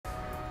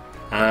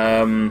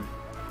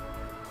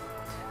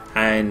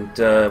And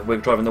we're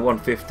driving the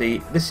 150.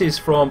 This is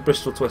from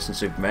Bristol to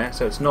Weston-super-Mare,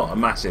 so it's not a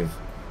massive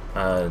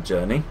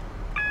journey.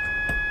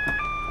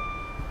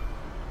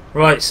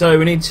 Right, so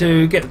we need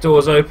to get the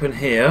doors open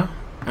here,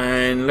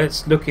 and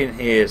let's look in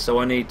here. So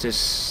I need to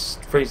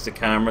freeze the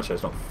camera so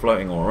it's not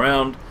floating all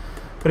around.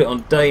 Put it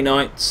on day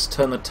nights,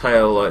 turn the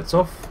tail lights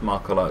off,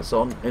 marker lights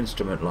on,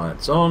 instrument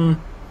lights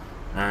on,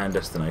 and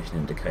destination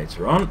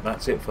indicator on.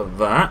 That's it for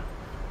that.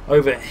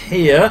 Over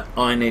here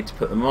I need to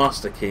put the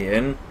master key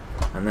in,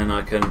 and then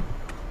I can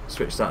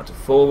switch that to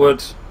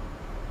forward,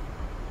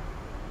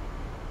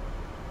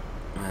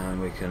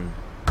 and we can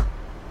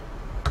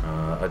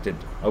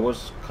I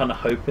was kind of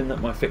hoping that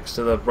my fix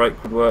to the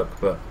brake would work,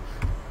 but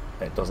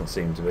it doesn't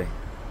seem to be,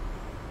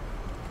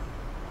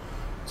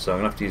 so I'm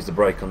going to have to use the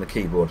brake on the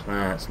keyboard.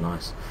 That's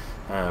nice,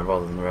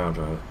 rather than the rail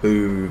driver.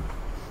 Boo.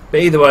 But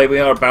either way, we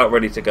are about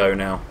ready to go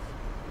now.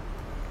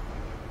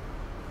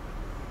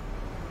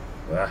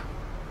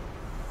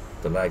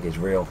 The lag is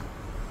real.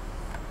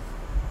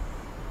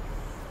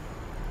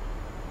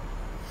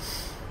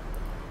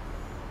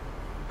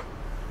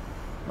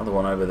 Another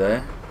one over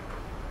there.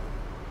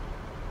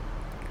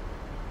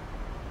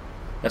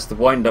 That's the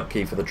wind-up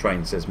key for the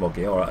train, says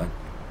Moggy. Alright then.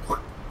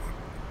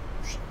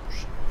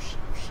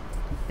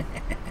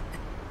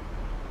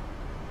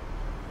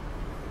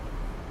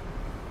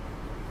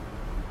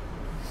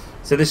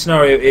 So this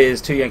scenario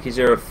is 2 Yankee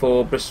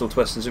 04 Bristol to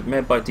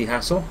Weston-super-Mare by D.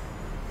 Hassel.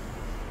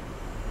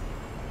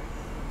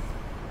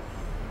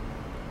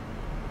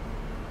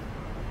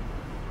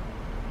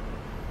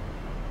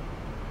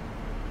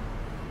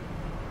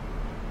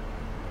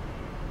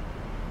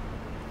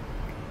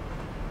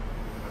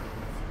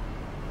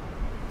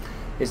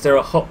 Is there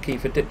a hotkey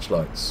for ditch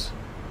lights?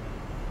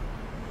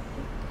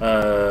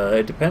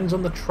 It depends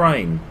on the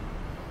train.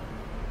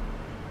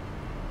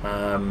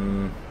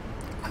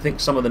 I think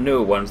some of the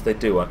newer ones they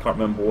do. I can't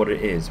remember what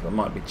it is, but it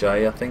might be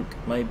J. I think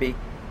maybe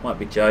might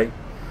be J.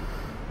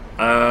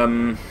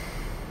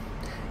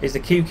 Is the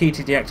Q key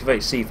to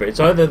deactivate CFA? It's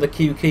either the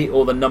Q key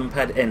or the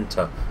numpad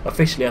enter.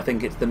 Officially, I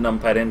think it's the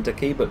numpad enter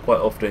key, but quite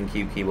often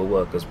Q key will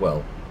work as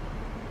well.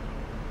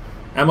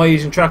 Am I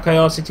using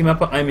TrackIR City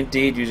Mapper? I'm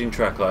indeed using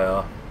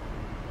TrackIR.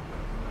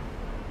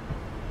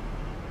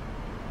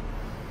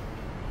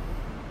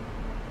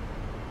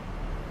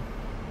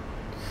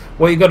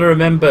 What you've got to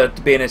remember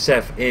to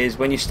BNSF is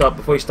when you start,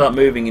 before you start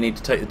moving, you need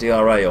to take the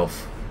DRA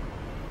off,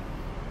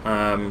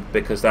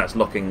 because that's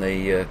locking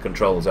the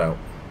controls out.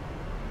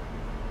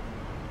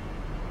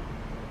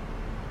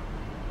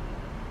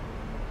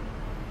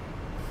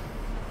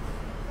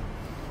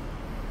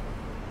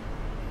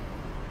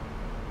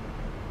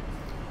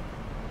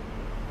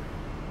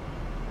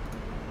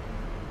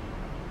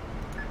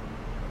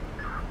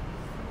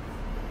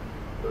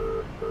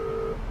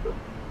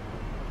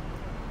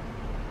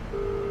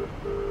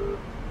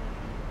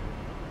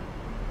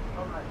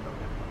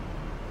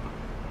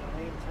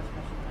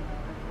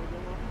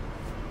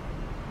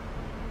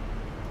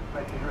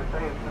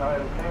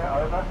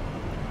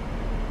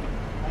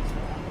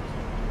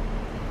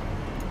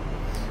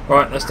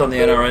 Right, that's done the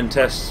NRN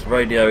test.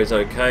 Radio is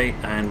okay,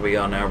 and we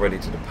are now ready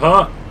to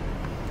depart.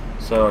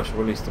 So I shall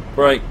release the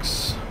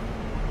brakes.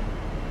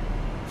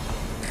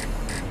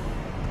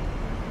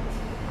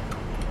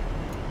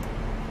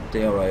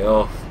 DRA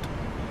off.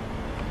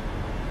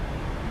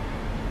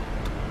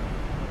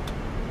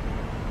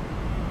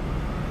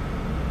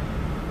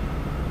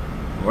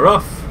 And we're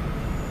off.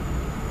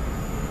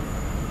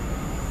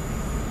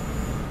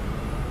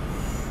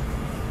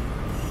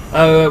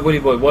 Willy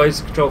boy, why is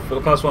the control for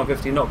the Class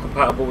 150 not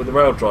compatible with the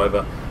rail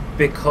driver?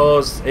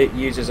 Because it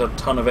uses a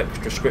ton of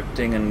extra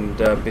scripting and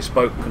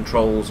bespoke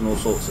controls and all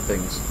sorts of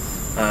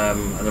things,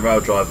 and the rail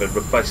driver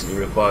basically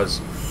requires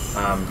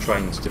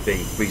trains to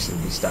be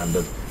reasonably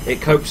standard.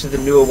 It copes with the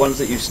newer ones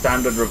that use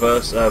standard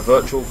reverse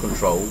virtual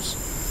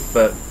controls,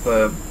 but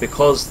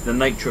because the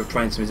nature of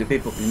trains is that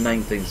people can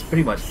name things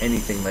pretty much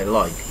anything they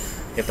like.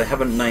 If they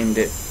haven't named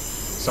it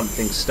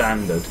something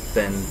standard,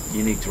 then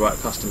you need to write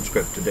a custom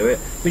script to do it,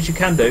 which you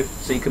can do,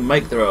 so you can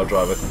make the rail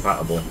driver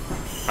compatible.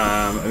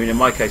 I mean, in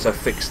my case, I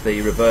fixed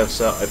the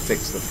reverser, I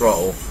fixed the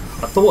throttle.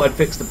 I thought I'd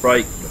fixed the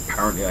brake, but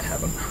apparently I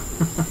haven't.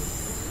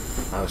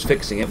 I was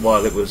fixing it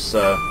while it was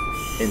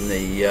in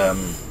the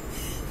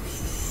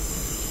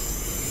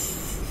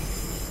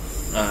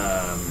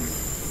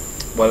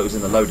while it was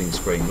in the loading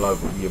screen, while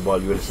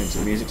you were listening to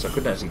the music, so I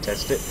couldn't actually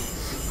test it.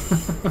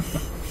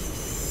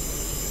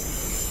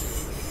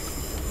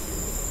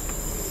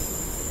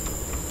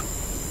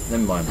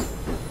 Never mind.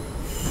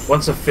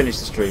 Once I've finished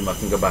the stream, I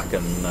can go back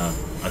and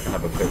I can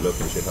have a quick look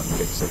and see if I can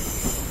fix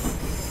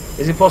it.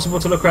 Is it possible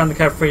to look around the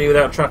cab freely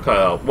without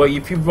TrackIR? Well,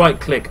 if you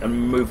right-click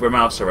and move your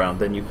mouse around,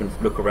 then you can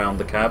look around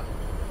the cab.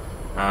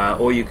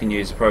 Or you can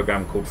use a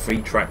program called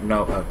Face Track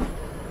No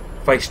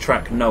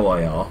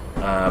IR.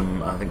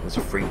 I think there's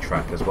a Free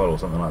Track as well, or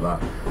something like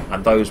that.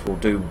 And those will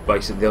do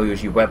basically. They'll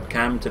use your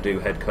webcam to do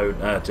head code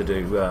to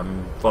do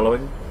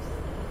following.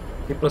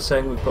 People are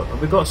saying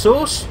have we got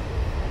sauce?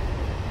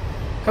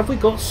 Have we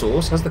got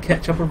sauce? Has the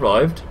ketchup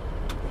arrived?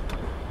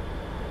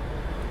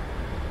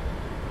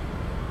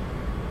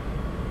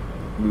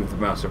 move the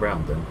mouse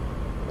around then.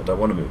 I don't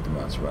want to move the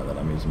mouse around then.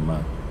 I'm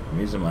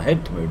using my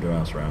head to move the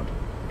mouse around.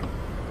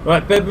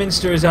 Right,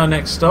 Bedminster is our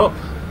next stop.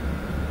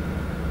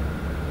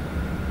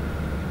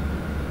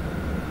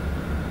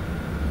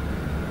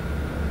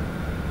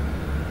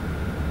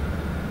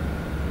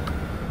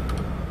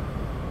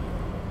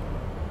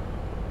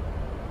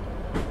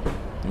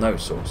 No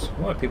source.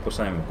 Why are people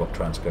saying we've got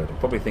transcoding?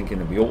 Probably thinking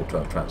that we ought to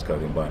have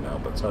transcoding by now,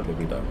 but sadly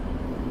we don't.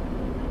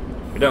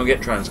 We don't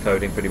get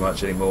transcoding pretty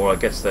much anymore. I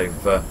guess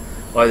they've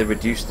either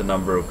reduced the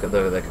number of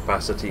their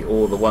capacity,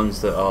 or the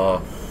ones that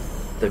are,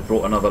 they've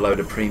brought another load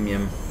of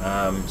premium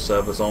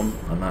servers on,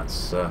 and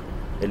that's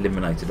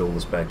eliminated all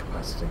the spare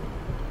capacity.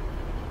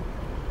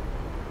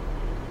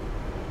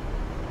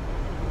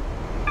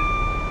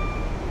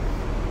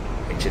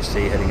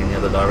 HST heading in the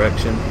other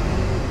direction.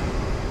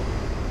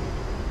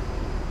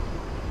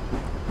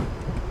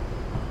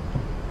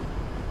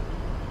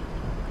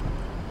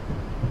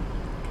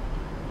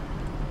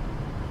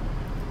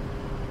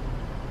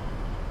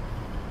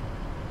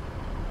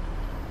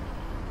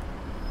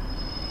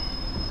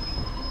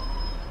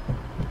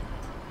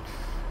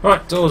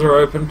 Right, doors are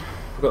open.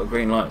 We've got a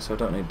green light, so I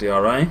don't need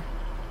DRA.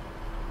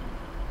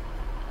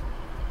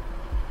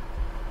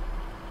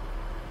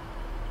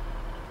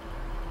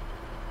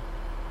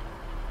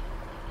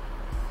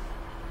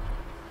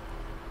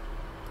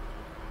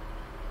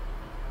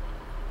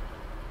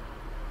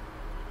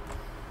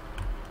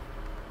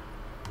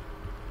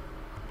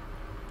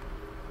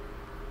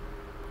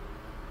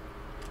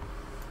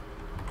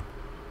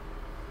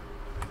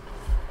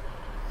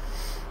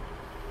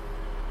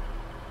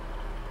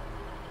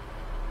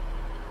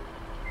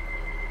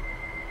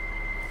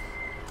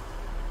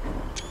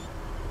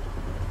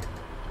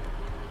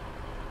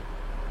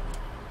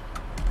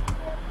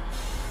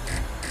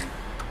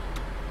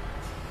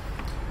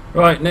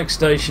 Right, next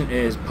station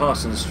is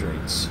Parsons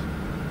Streets.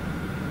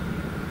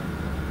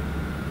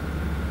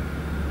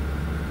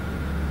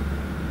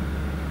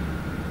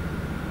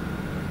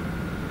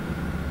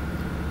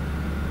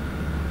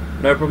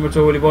 No problem at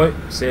all, Willy boy.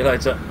 See you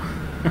later.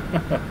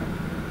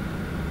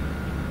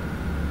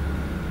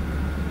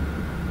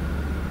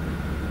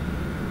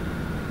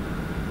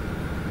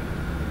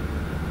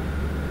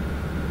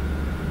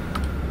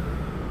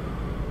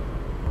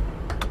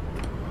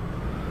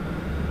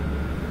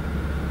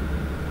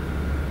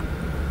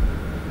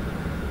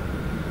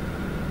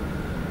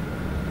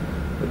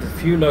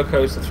 Few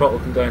locos the throttle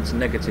can go into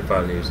negative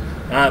values.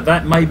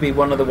 That may be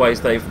one of the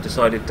ways they've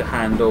decided to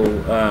handle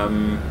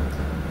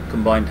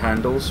combined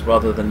handles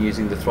rather than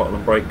using the throttle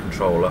and brake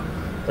controller.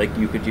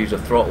 You could use a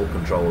throttle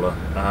controller,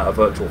 a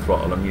virtual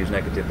throttle, and use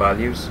negative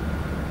values.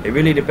 It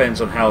really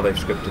depends on how they've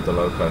scripted the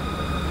loco.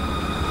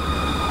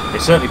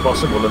 It's certainly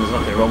possible, and there's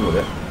nothing wrong with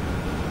it.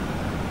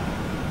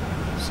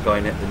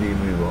 Skynet the new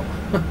move.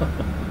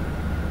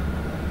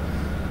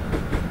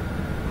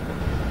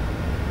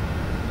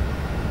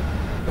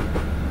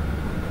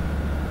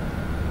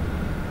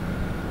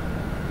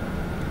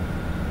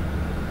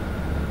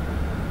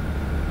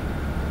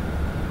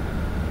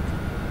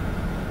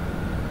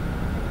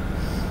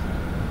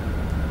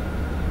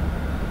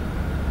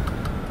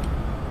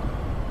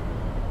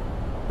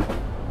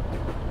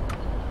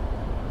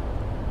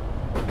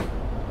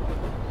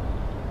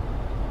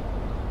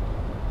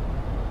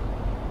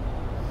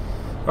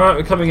 Alright,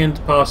 we're coming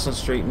into Parsons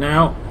Street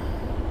now.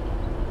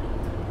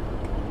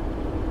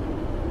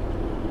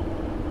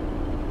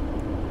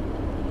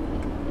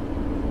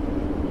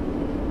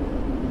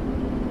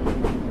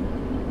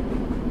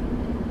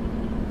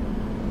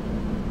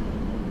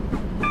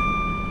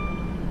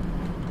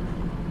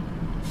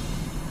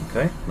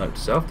 Okay, note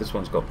to self, this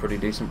one's got pretty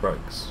decent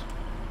brakes.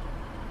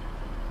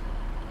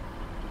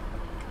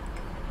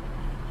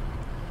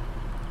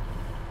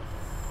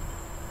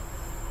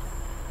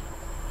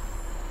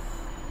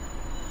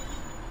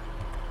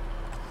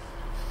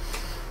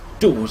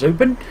 Doors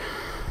open.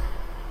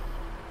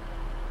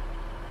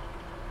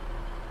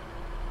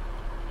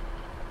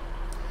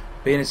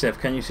 BNSF,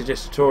 can you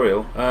suggest a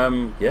tutorial?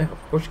 Yeah,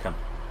 of course you can.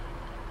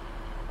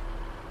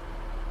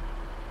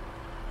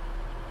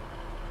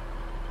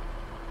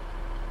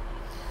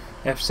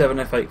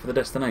 F7, F8 for the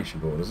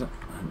destination board, is it?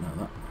 I didn't know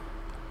that.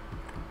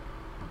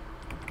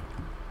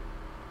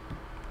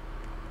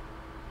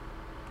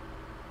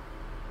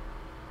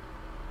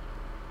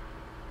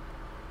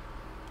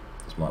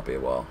 This might be a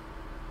while.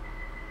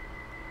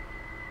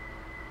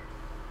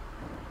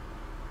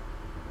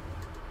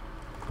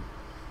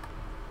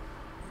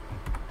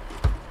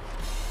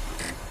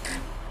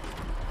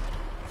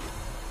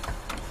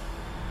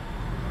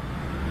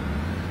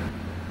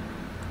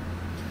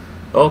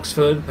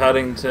 Oxford,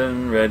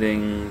 Paddington,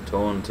 Reading,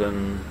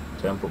 Taunton,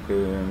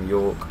 Templecombe,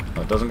 York.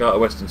 Oh, it doesn't go out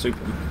of Western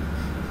Superman.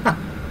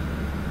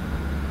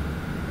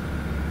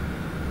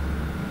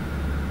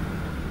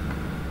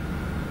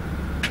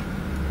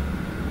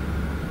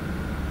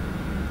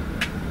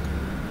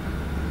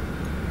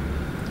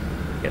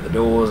 Get the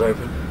doors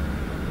open.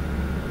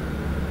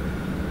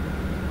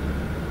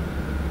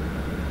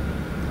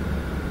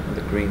 With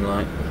the green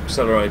light,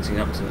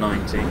 accelerating up to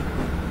 90.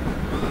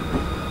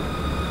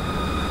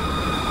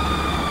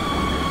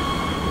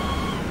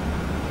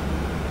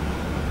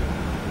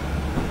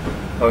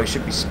 Oh, it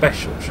should be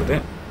special, should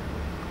it?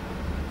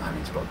 I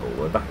need to go all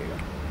the way back again.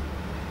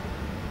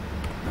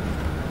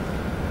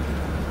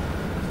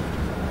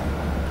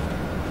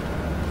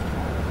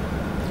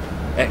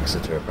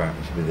 Exeter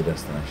apparently should be the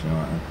destination,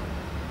 right then.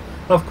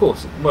 Of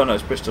course, well no,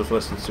 it's Bristol's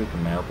Western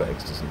Supermail, but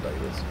Exeter St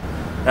David's.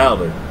 That'll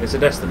do, it's a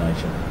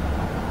destination.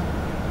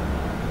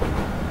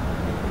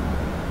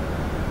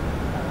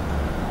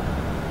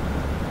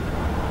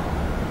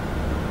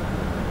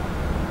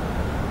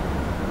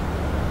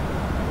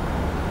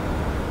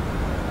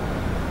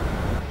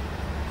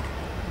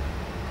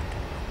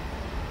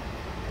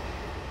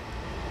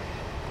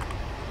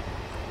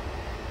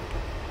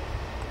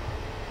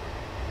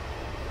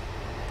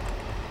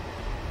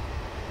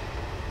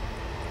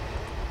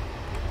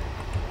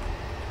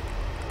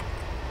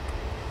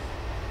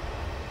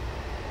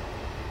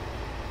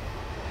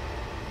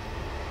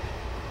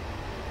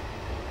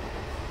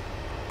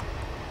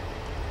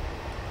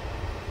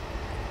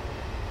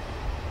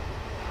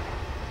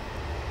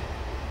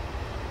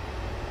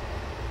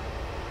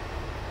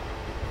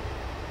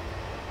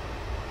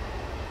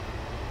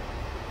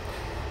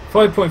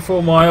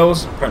 5.4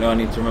 miles. Apparently I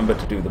need to remember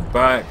to do the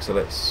back, so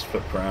let's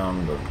flip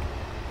around and...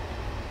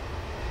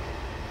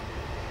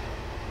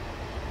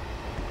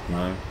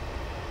 No.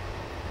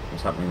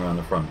 What's happening around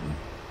the front then?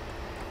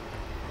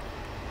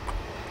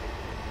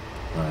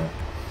 No.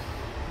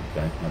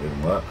 Okay, that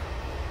didn't work.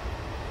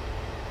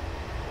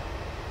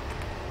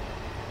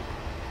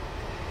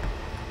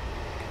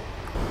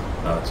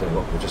 No, I'll tell you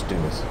what, we'll just do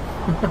this.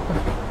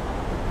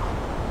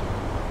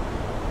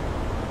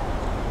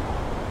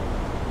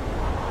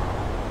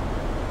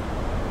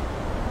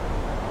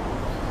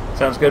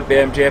 Sounds good,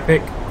 BMG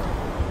Epic.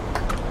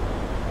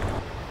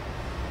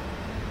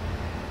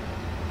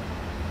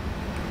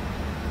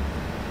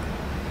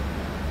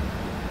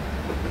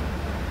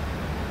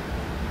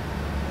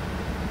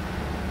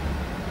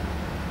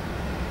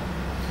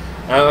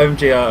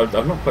 OMG,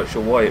 I'm not quite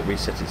sure why it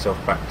reset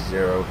itself back to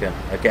 0 again.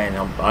 Again,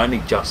 I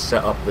only just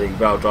set up the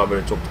rail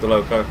driver to talk to the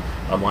loco.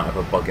 I might have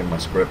a bug in my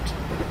script.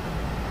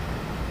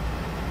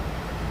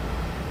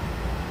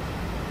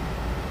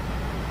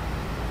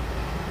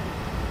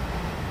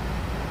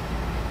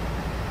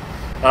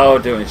 Oh,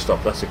 do it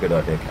stop. That's a good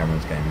idea,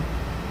 Cameron's Gaming.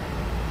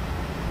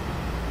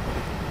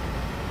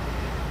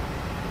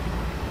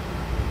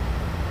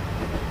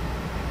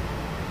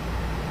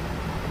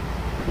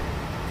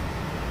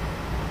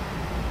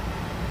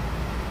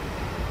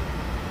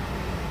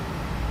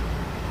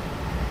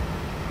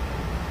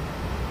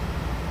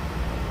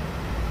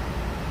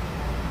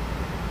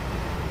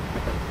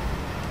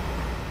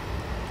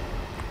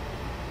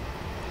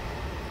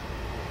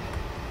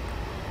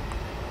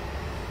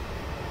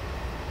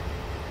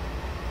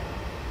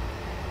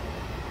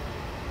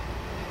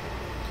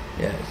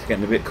 Yeah, it's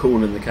getting a bit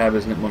cool in the cab,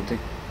 isn't it, Monty?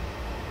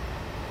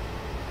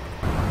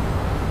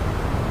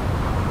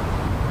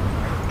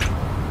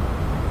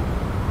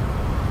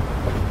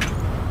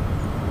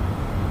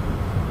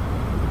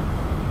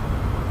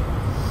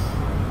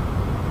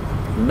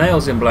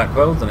 Nails in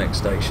Blackwell, the next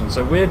station.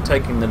 So we're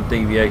taking the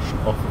deviation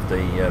off of the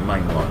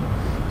main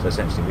line. So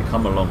essentially we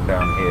come along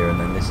down here, and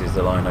then this is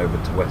the line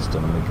over to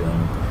Western, and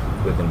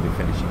we're going to be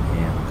finishing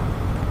here.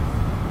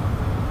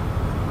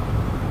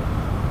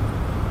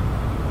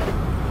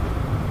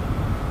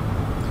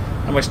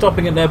 Am I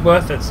stopping at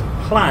Nebworth? That's a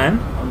plan.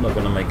 I'm not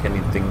going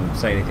to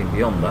say anything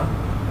beyond that.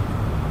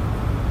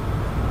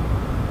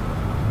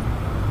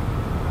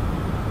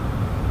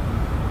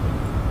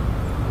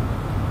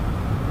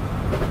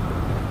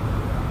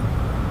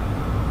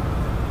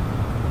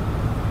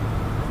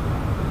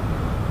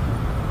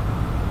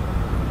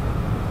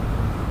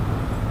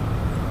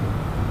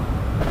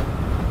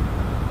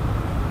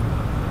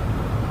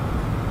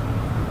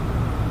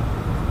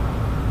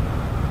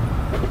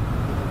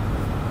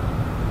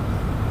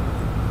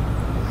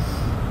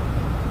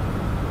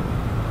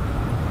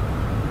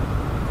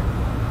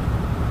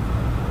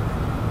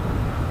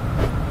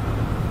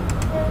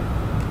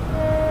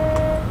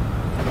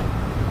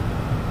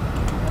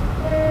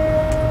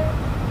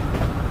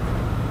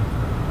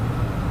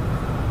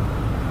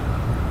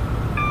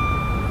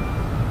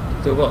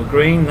 Still got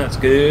green, that's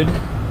good.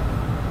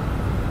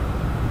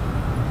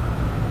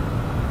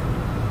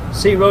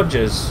 C.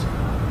 Rogers.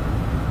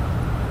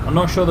 I'm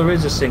not sure there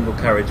is a single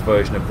carriage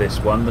version of this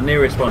one. The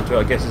nearest one to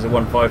it, I guess, is a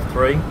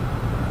 153,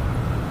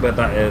 but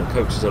that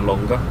coaches are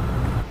longer.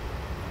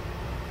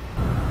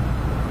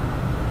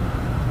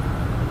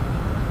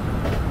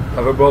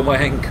 Have I brought my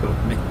ankle?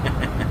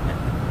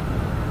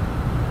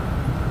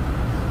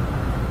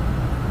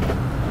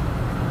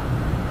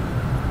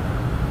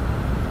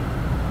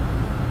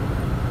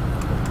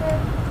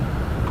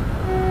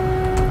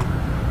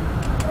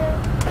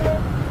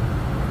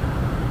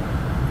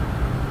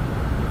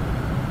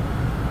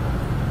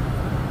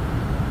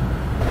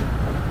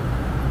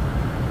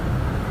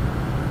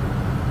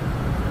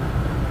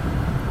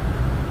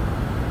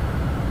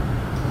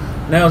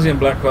 Nailsy and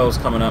Blackwell's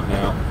coming up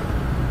now.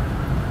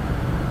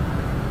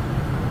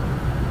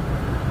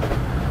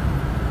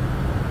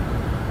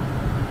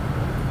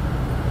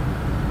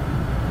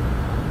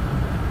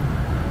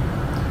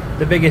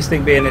 the biggest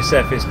thing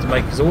BNSF is to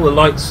make, because all the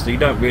lights you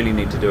don't really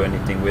need to do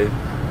anything with.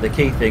 The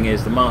key thing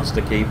is the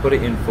master key, put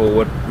it in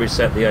forward,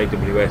 reset the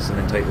AWS and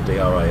then take the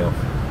DRA off.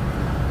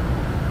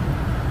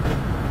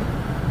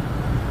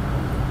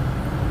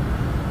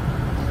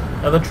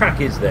 Now the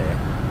track is there.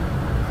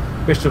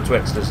 Bristol to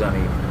Exeter is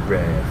only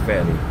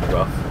fairly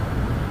rough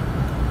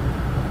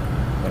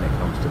when it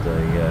comes to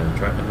the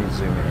track. Let me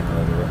zoom it in a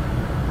little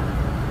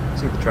bit.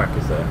 See, the track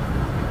is there.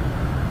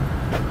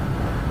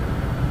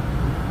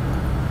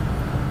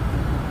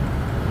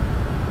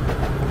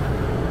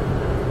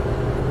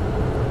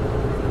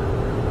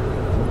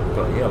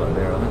 Got yellow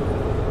there, I think.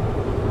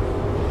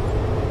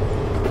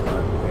 No,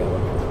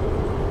 yellow.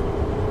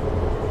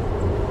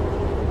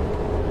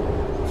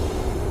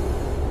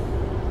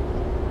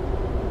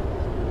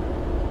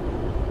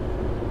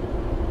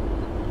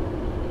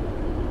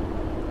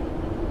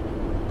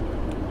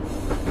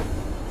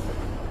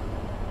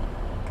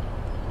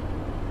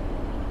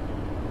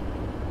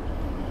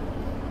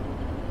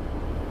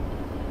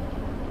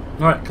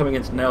 Alright, coming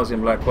into Nailsy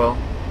and Blackwell.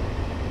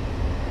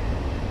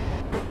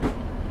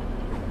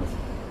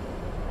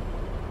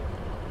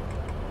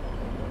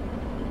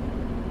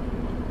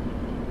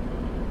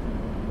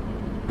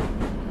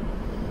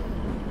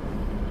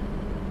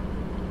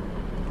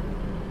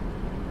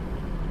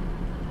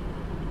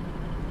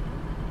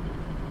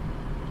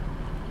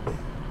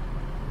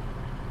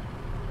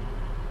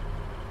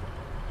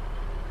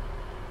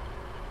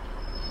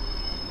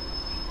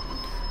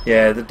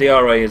 Yeah, the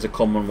DRA is a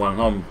common one.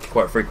 I'm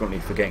quite frequently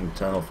forgetting to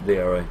turn off the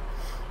DRA.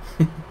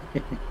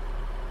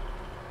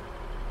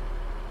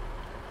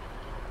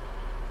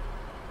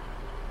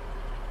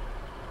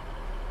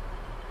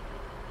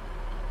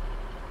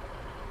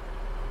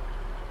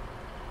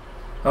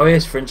 Oh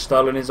yes, French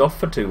Stalin is off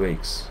for 2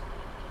 weeks.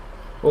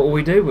 What will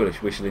we do?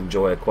 We shall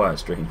enjoy a quiet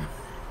stream.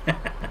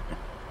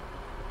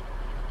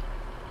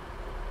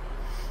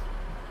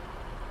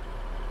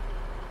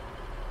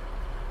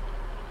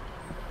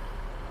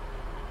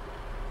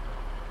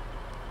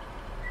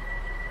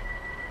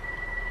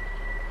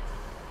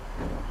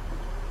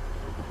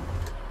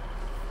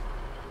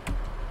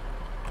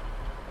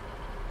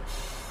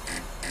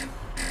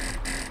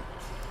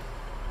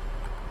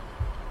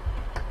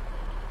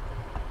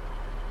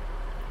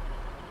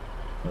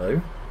 Hello?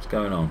 What's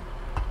going on?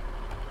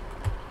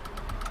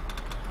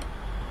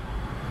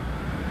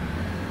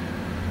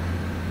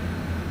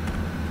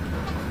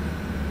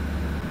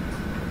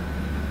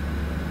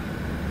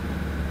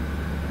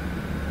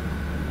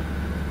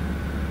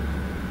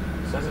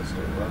 It says it's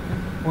still working.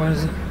 Why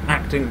is it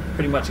acting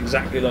pretty much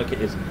exactly like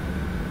it is?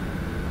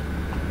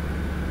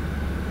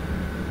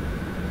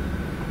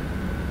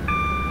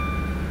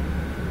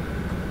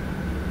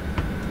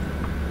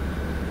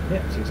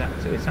 Yeah,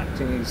 it's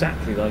acting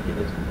exactly like it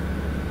is.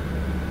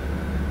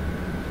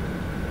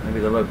 Maybe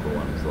the local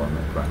one is the one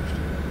that crashed.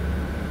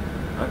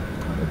 Oh,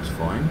 that looks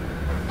fine.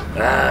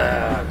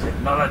 Ah,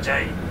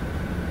 technology!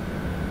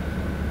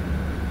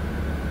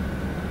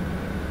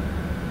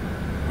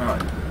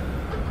 Right.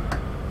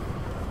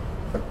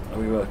 Are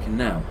we working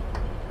now?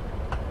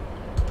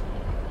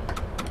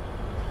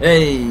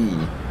 Hey!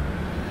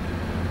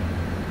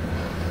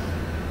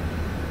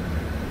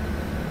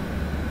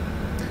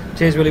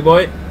 Cheers, Willy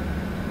boy.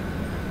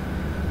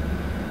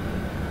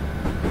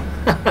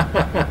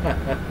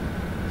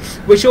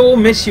 We shall all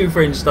miss you,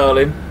 Fringe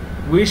Starling.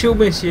 We shall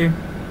miss you.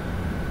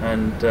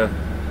 And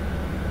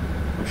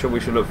I'm sure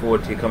we shall look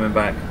forward to you coming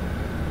back.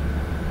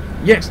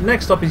 Yes,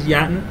 next stop is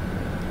Yatton.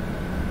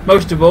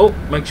 Most of all,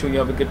 make sure you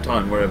have a good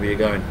time wherever you're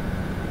going.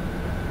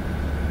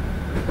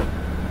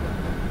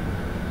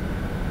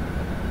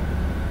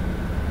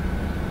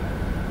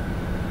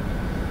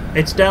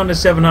 It's down to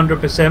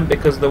 700%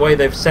 because the way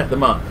they've set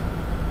them up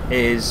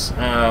is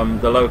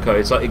the loco.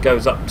 It's like it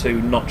goes up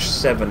to notch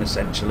 7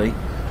 essentially,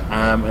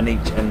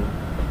 and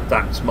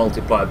that's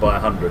multiplied by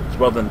 100.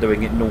 Rather than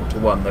doing it 0 to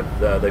 1,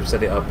 they've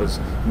set it up as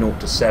 0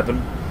 to 7,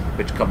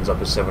 which comes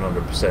up as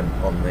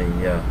 700% on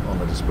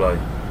the display.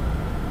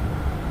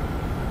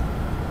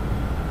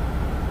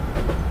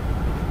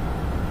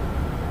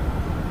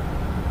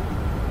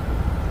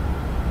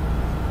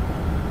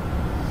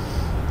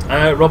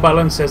 Rob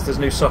Allen says there's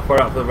new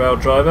software out for the rail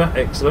driver.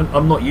 Excellent.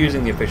 I'm not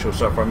using the official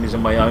software, I'm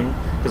using my own,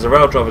 because the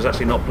rail driver is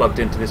actually not plugged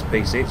into this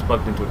PC, it's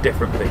plugged into a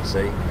different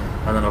PC,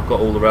 and then I've got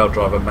all the rail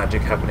driver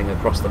magic happening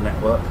across the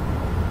network.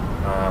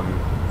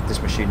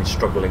 This machine is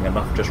struggling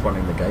enough just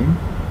running the game.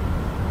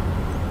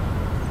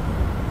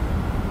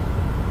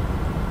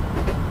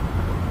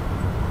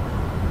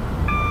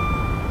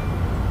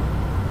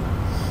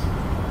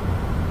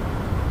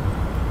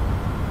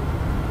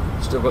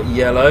 Still got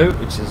yellow,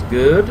 which is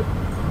good.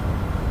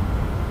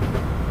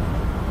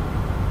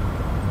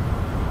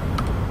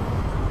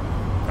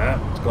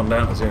 Gone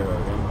down to 0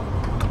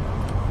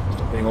 again.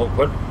 Stop being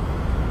awkward.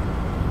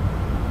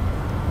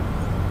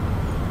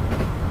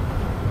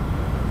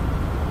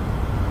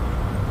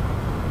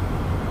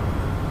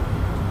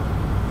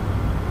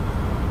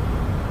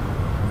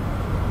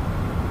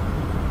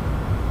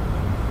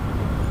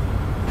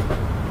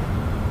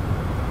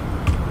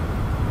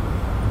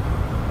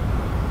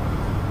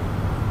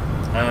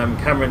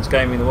 Cameron's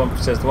Gaming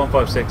says the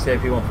 156, the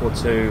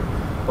AP142,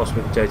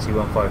 possibly the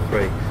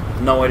JT153.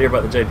 No idea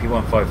about the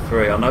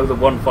JP153. I know the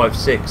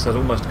 156 has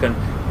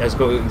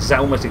got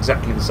almost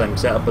exactly the same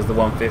setup as the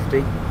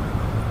 150.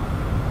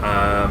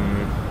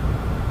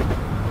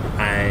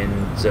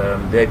 And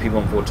the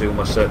AP142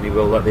 almost certainly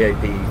will, like the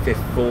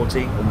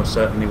AP40, almost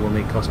certainly will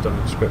need custom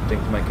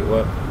scripting to make it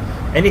work.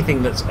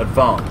 Anything that's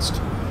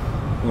advanced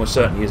almost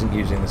certainly isn't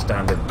using the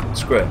standard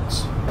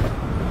scripts.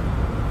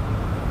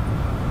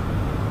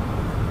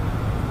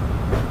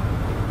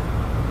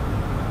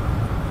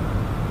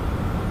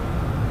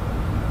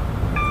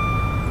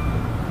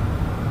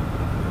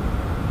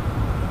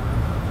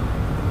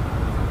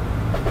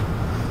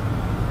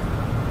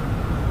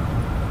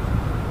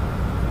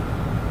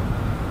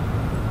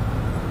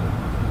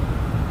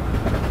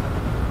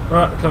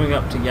 Right, coming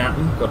up to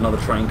Yatton, got another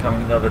train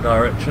coming the other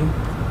direction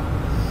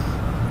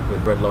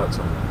with red lights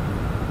on.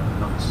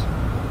 Nice.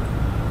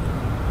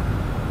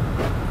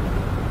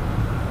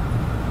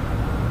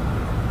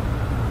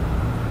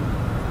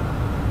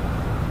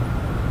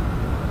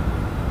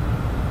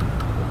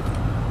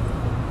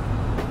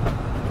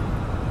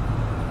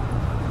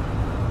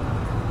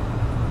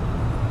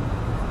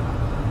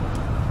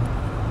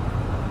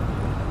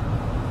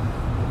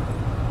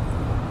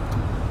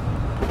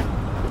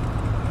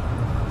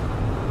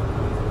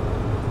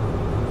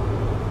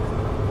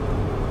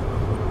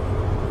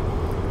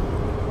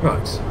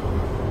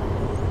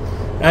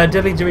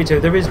 Deli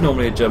Dorito, there is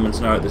normally a German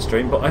scenario at the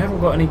stream, but I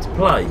haven't got any to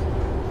play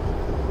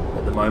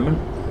at the moment.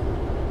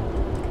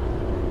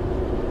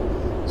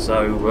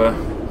 So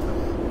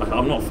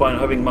I'm not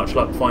having much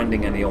luck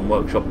finding any on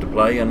Workshop to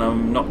play, and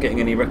I'm not getting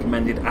any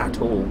recommended at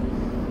all.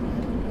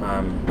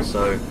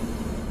 So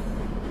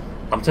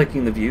I'm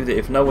taking the view that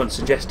if no one's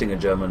suggesting a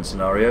German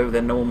scenario,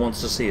 then no one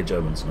wants to see a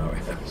German scenario.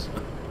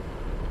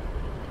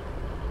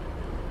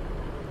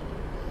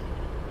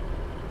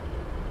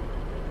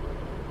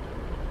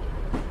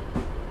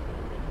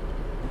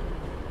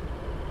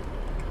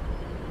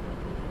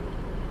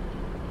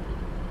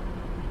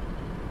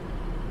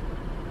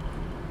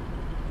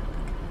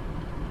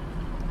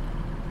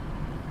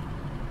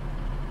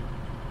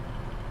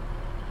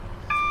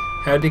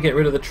 How do you get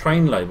rid of the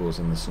train labels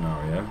in the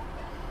scenario?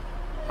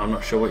 I'm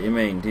not sure what you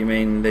mean. Do you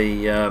mean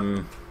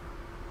the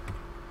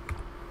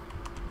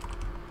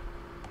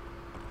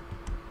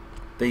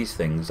these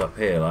things up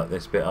here, like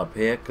this bit up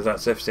here? Because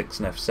that's F6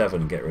 and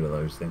F7. Get rid of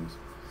those things,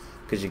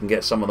 because you can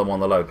get some of them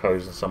on the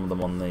locos and some of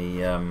them on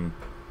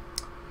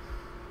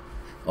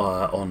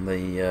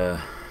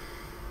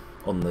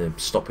the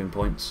stopping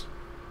points.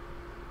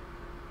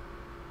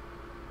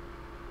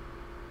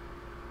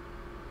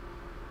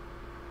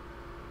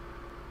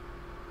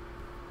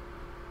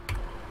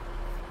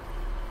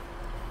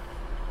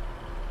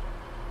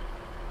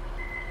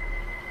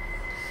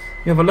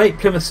 You have a late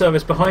Plymouth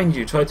service behind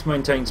you. Try to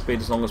maintain speed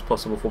as long as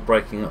possible before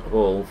breaking up the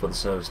wall for the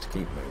service to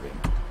keep moving.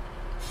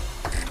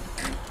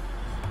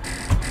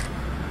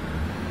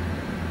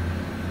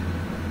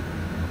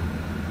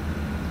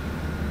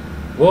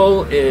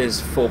 Wall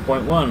is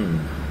 4.1.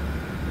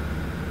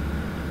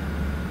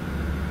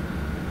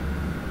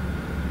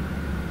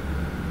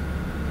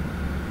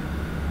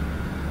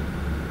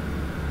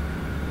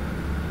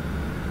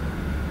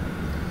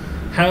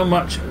 How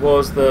much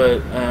was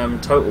the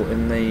total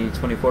in the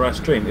 24-hour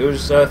stream? It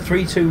was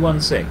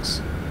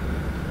 3216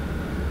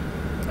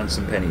 and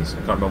some pennies. I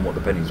can't remember what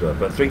the pennies were,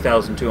 but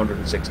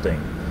 3,216,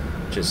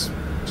 which is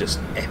just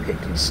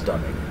epically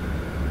stunning.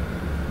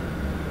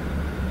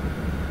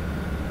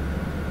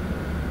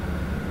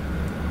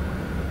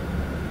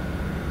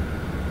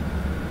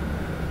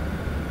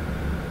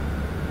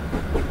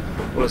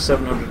 Well, a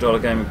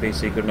 $700 gaming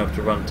PC good enough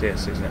to run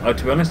TS16?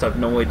 To be honest, I have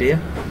no idea.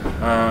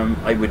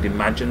 I would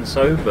imagine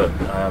so, but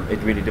it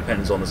really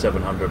depends on the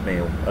 700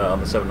 meal, on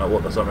the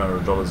what the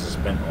 $700 is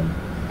spent on.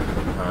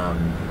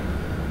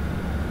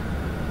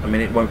 I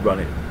mean, it won't run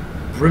it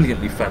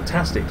brilliantly,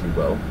 fantastically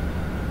well,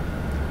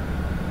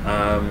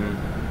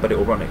 but it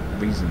will run it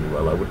reasonably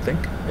well, I would think.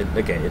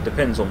 Again, it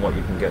depends on what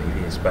you can get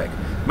your spec.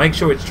 Make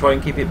sure it's try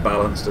and keep it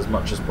balanced as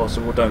much as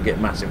possible. Don't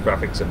get massive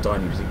graphics and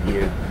tiny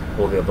CPU,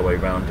 or the other way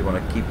around. You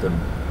want to keep them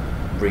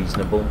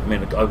reasonable. I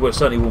mean, I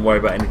certainly wouldn't worry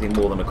about anything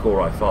more than a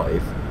Core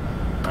i5.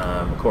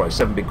 A Core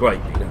i7 would be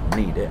great, but you don't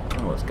need it. I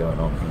don't know what's going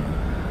on here.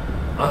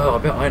 Oh, I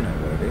bet I know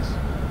where it is.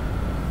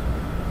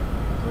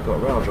 We've got a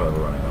rail driver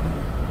running on it.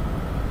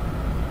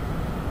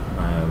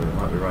 No, but it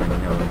might be running on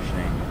the other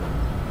machine.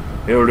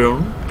 Hold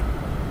on.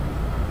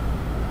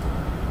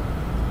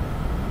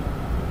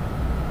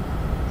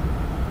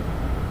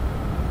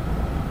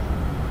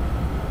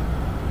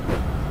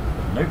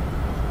 Nope.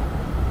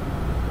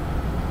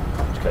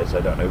 In which case I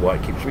don't know why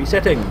it keeps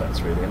resetting.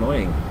 That's really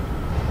annoying.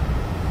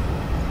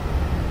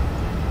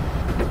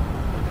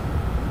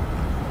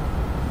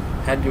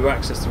 How do you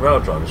access the rail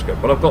driver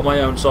script? Well, I've got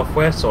my own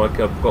software, so I've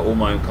got all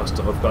my own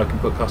custom. I can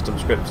put custom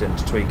scripts in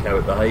to tweak how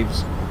it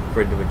behaves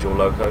for individual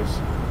locos.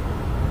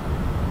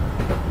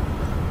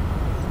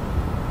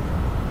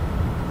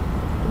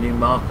 New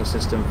marker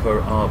system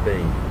for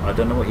RB. I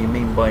don't know what you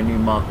mean by new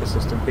marker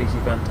system, PC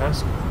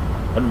Fantastic.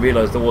 I didn't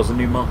realise there was a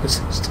new marker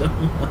system.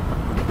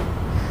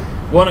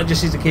 Why not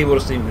just use the keyboard or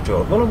Steam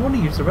controller? Well, I want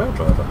to use the rail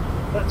driver.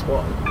 That's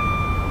why.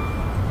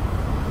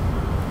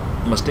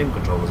 My Steam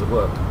controller's at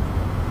work.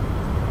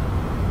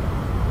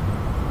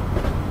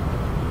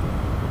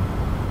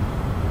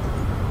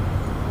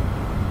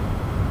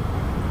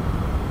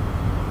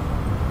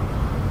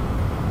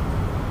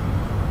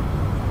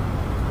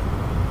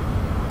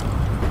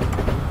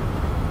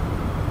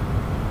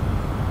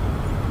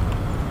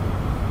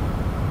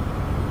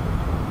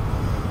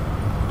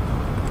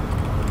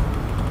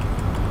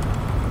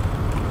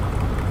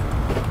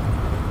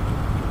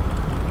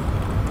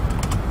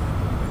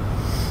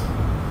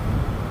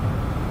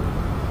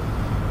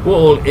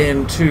 Wall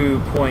in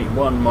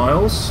 2.1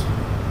 miles.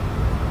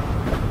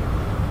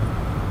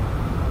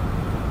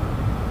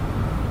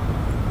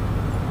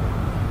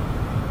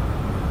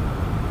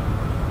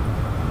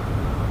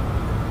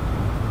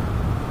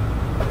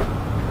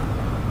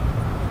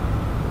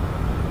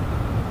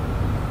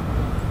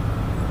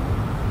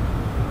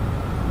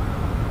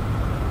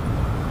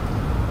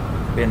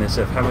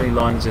 BNSF, how many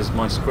lines is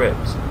my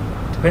script?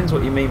 Depends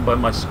what you mean by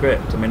my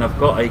script. I mean, I've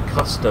got a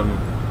custom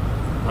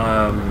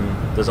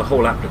there's a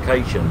whole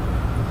application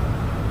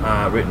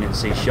written in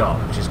C#,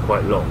 which is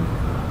quite long.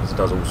 It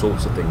does all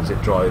sorts of things.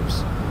 It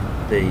drives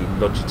the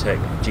Logitech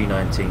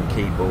G19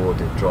 keyboard,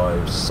 it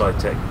drives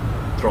Cytec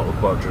throttle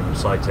quadrant,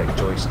 Cytec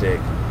joystick,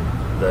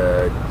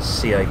 the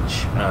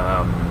CH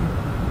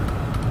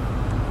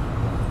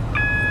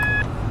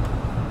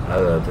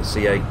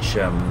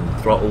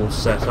throttle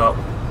setup.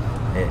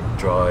 It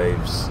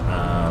drives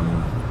I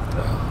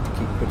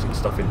keep putting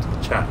stuff into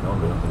the chat, no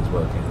wonder nothing's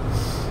working.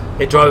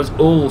 It drives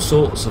all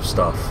sorts of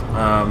stuff,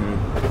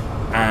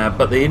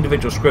 but the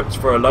individual scripts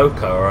for a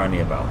loco are only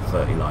about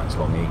 30 lines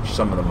long each.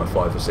 Some of them are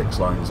 5 or 6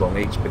 lines long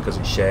each because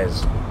it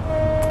shares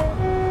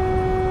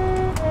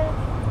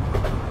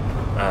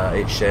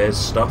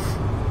stuff.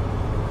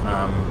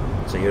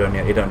 So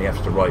it only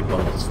has to write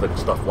the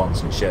stuff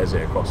once and shares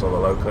it across all the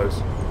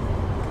locos.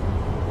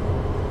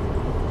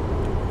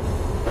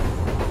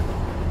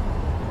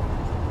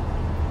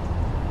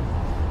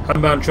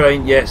 Homebound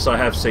Train, yes, I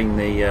have seen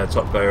the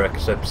Top Gear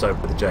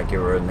episode with the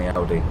Jaguar and the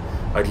Audi.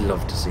 I'd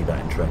love to see that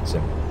in Train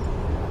Sim.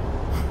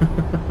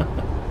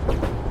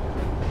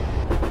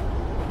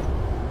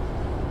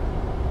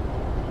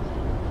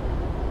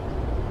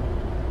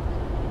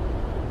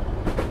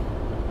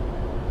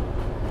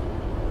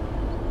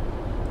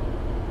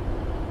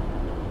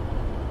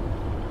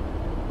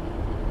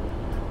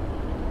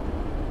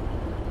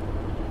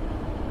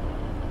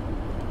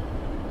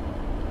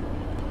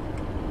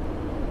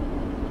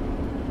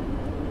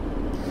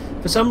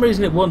 For some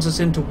reason it wants us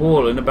into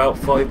wall in about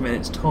 5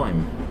 minutes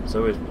time,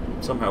 so it's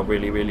somehow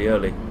really, really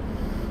early.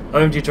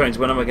 OMG Trains,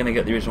 when am I going to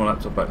get the original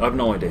laptop back? I've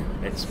no idea.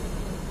 It's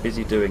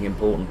busy doing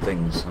important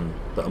things and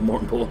that are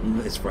more important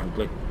than this,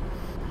 frankly.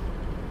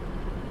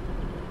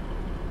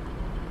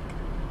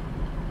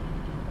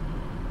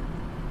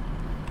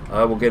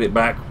 I will get it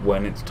back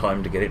when it's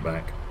time to get it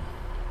back.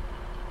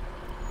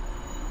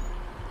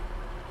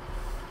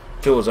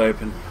 Doors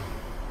open.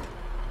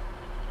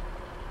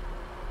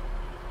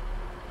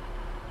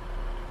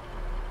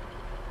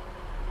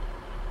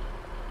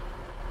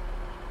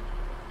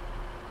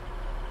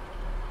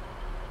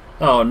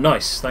 Oh,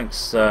 nice.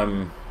 Thanks,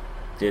 Dorito.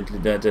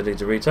 Did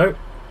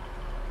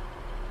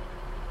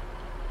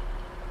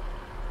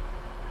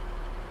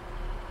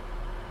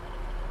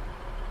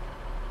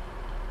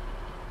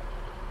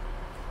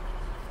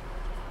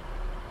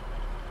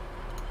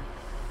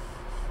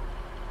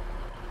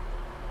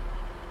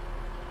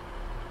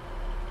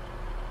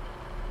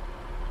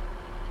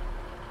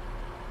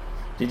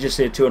you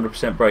see a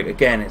 200% brake?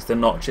 Again, it's the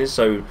notches.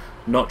 So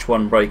notch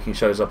 1 braking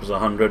shows up as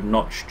 100,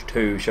 notch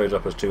 2 shows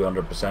up as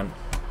 200%.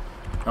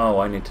 Oh,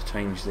 I need to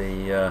change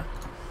the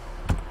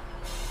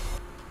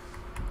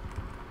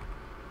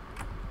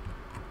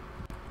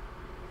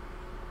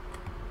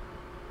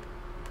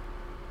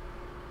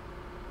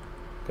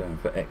going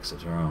for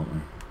Exeter, aren't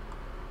we?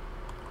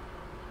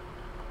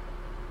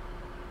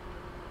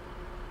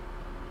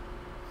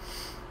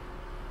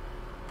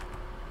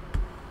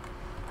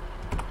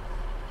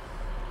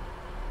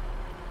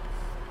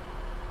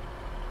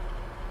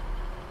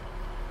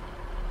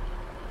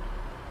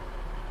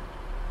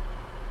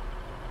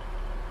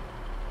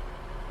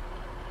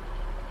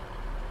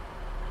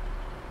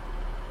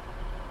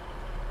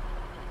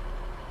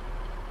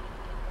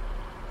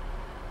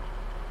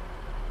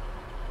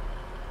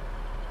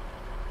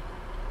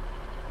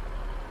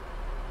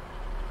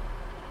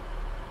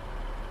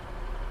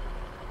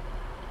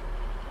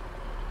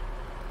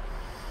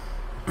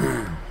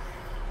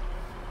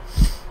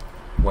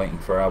 Waiting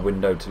for our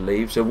window to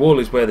leave. So wall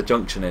is where the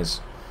junction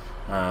is.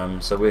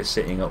 So we're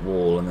sitting at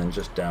wall, and then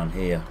just down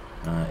here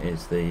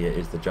is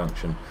the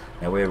junction.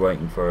 Now we're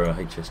waiting for a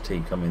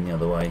HST coming the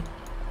other way,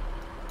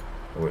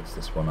 or it's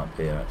this one up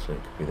here. Actually,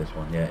 it could be this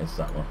one. Yeah, it's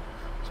that one.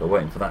 So we're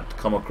waiting for that to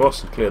come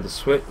across and clear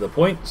the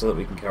point so that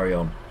we can carry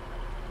on.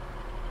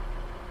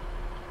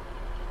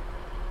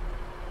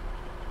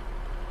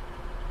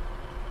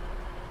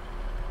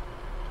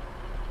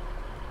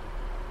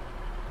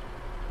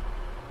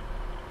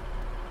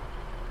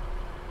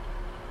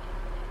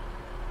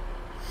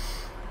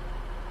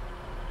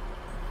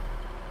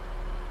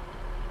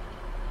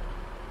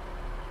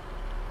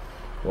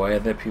 Why are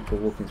there people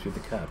walking through the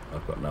cab?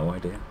 I've got no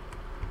idea.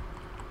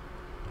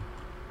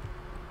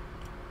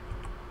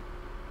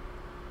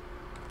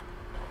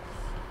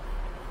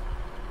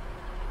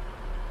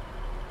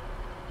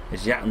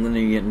 Is Yatton the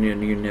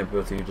new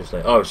neighbourhood you just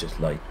like? Oh, it's just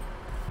late.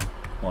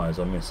 Why did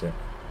I miss it?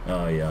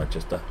 Oh yeah, I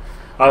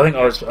think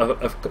I was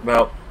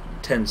about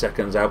 10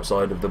 seconds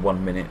outside of the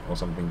 1 minute or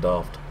something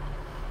daft.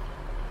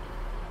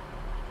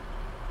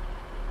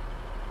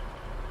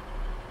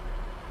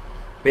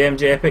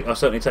 BMG Epic, I'll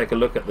certainly take a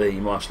look at the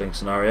marshalling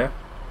scenario.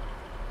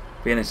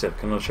 BNSF,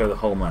 can I show the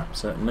whole map?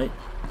 Certainly.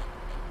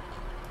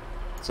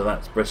 So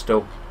that's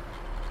Bristol.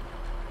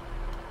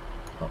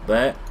 Up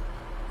there.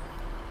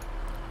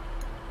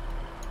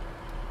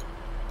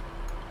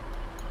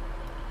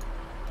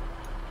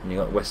 And you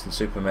got Western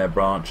Supermare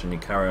branch and you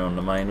carry on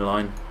the main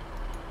line.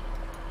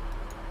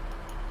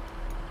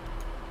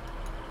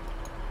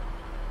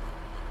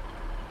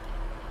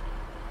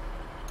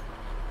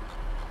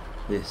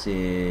 This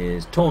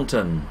is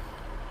Taunton.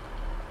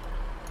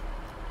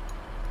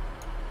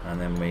 And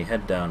then we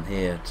head down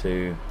here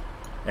to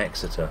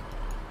Exeter.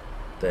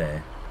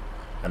 There.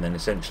 And then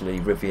essentially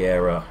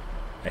Riviera,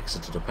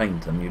 Exeter to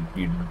Paynton.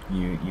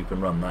 You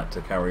can run that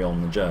to carry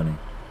on the journey.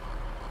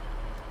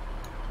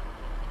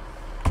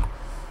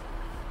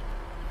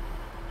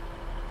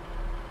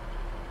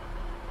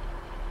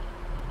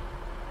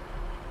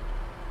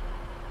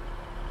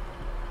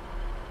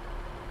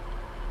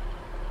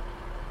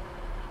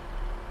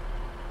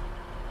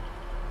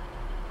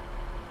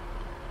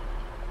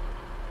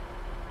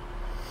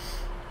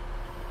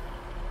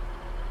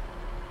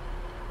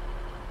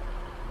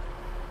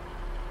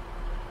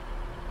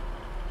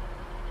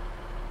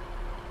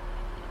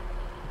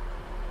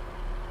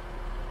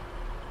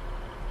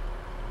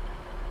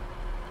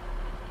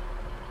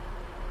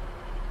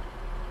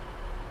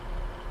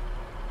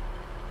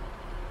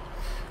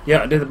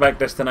 Yeah, I did the back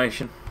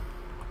destination.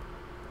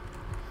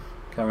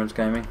 Cameron's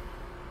Gaming.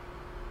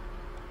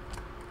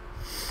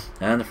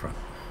 And the front.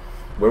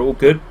 We're all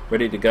good,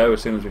 ready to go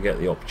as soon as we get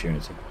the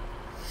opportunity.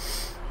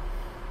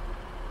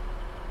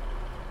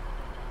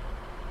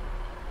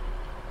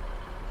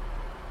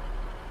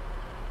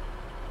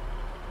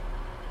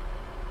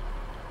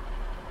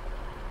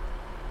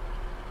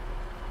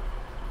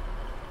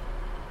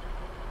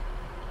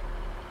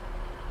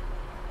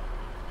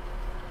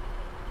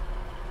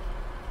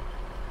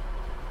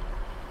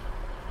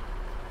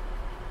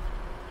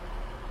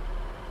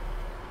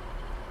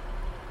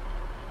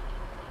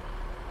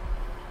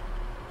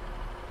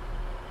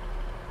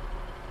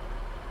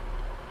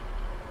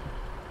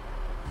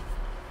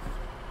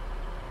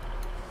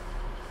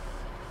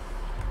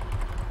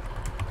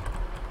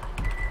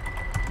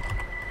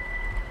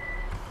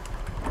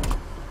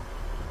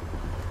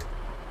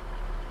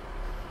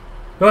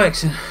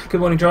 Right, good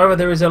morning driver,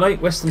 there is a late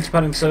Western to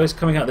Paddington service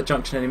coming out of the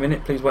junction any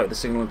minute. Please wait the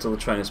signal until the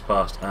train has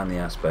passed and the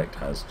aspect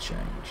has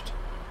changed.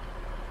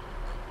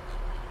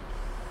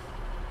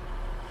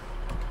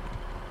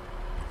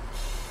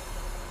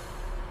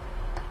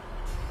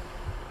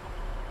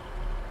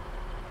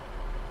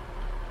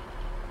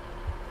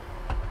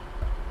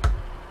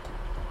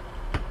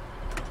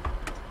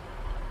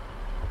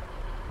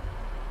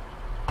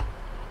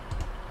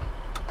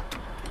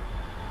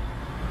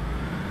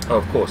 Oh,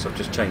 of course, I've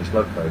just changed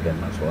loco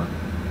again, that's why.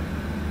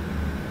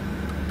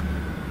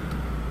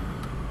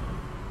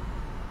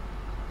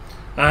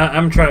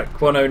 Amtrak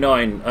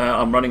 109,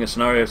 I'm running a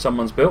scenario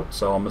someone's built,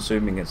 so I'm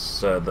assuming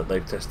it's that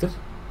they've tested.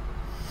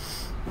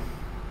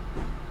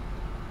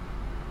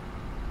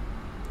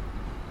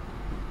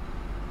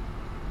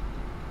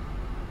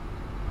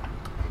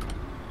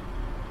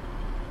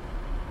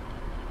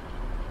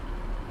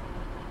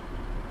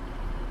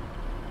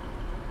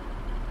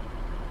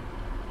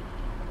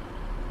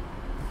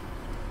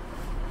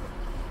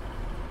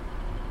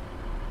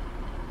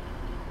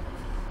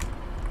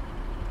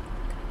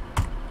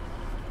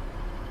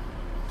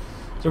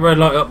 There's a red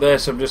light up there,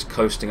 so I'm just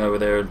coasting over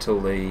there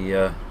until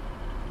the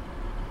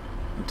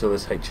until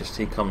this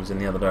HST comes in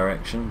the other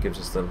direction, gives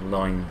us the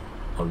line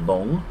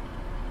along.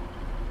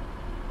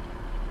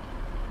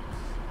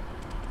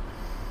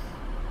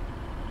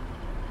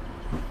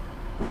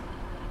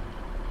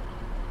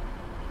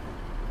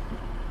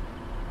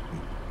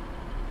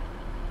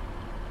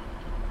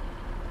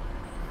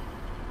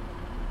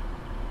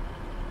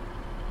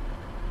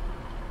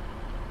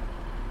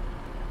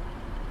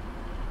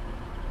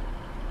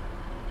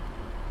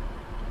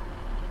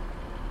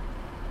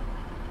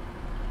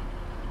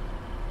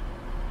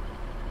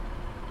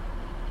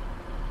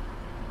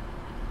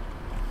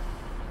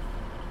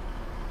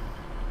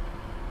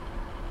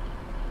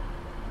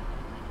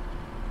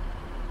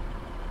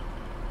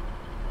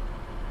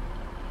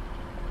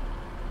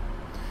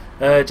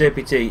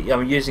 JPT,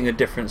 I'm using a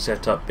different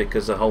setup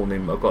because I've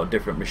got a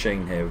different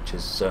machine here, which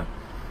is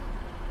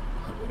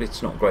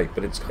it's not great,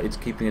 but it's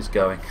keeping us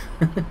going.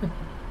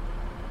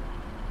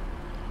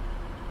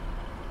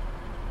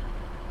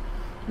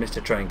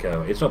 Mr.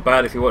 Trainco, it's not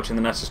bad if you're watching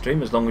the NASA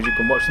stream as long as you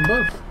can watch them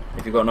both.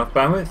 If you've got enough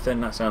bandwidth,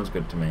 then that sounds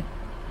good to me.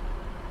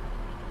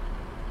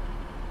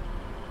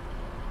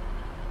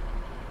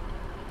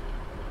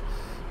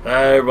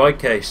 Right,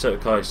 okay, so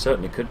I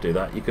certainly could do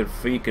that. You could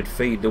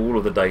feed all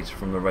of the data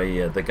from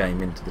the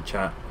game into the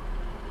chat.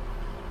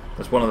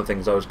 That's one of the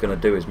things I was going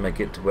to do, is make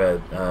it to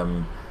where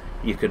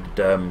you could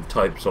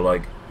type sort of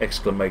like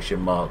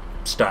exclamation mark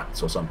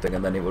stats or something,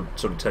 and then it would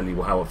sort of tell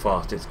you how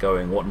fast it's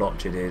going, what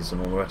notch it is,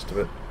 and all the rest of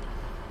it.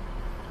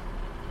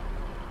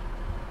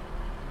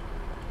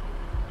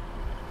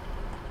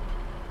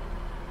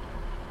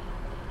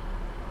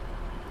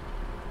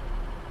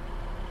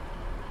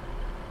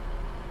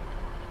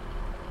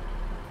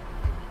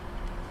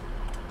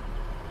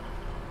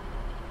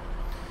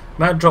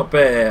 Mad Drop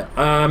Bear,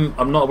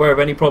 I'm not aware of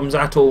any problems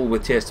at all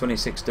with TS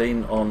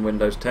 2016 on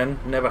Windows 10.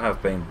 Never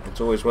have been.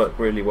 It's always worked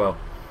really well.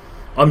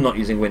 I'm not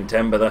using Win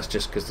 10, but that's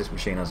just because this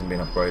machine hasn't been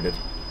upgraded.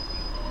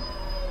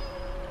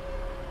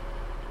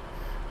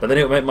 But then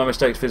it will make my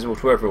mistakes visible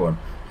to everyone.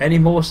 Any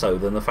more so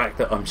than the fact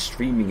that I'm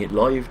streaming it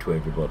live to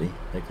everybody.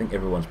 I think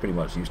everyone's pretty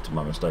much used to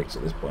my mistakes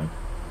at this point.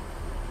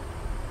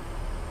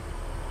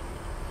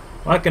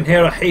 I can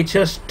hear a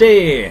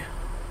HSD!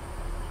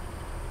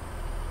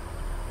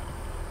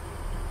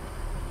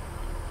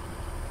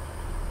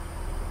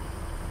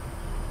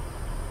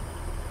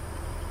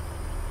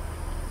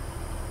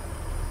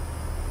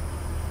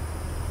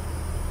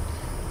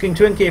 King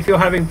Twinkie, if you're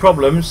having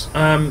problems,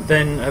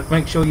 then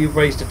make sure you've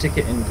raised a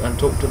ticket and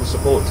talk to the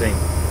support team.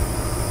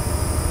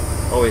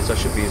 Oh yes, I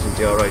should be using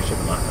DRA,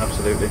 shouldn't I?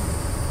 Absolutely.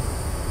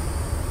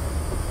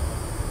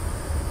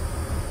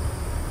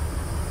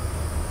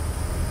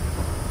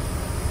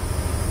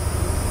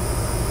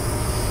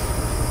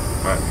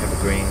 Right, we have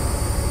a green.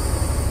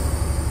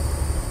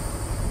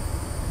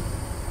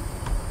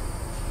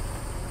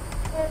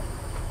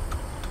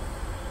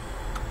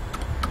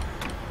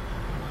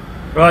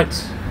 Right,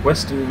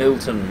 Western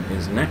Milton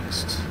is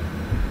next.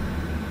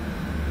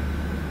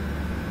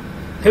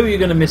 Who are you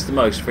going to miss the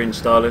most for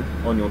installing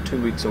on your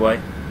 2 weeks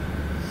away?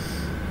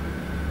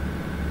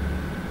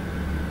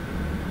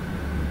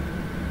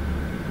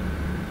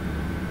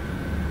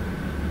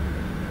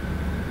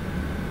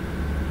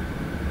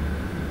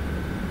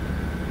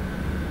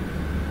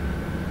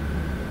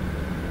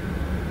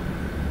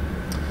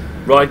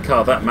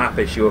 Ridecar, that map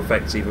issue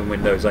affects even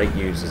Windows 8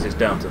 users. It's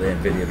down to the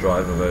NVIDIA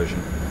driver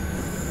version.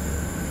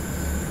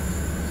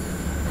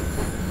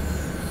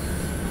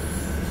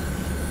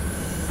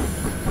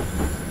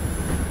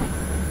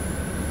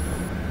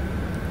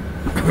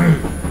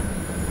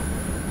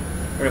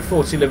 We're at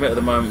 40 limit at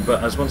the moment,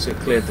 but as once we've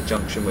cleared the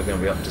junction, we're going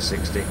to be up to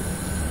 60.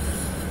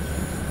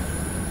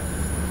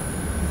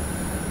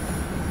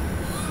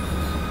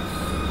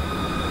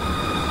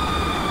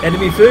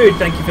 Enemy Food,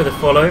 thank you for the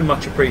follow,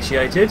 much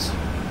appreciated.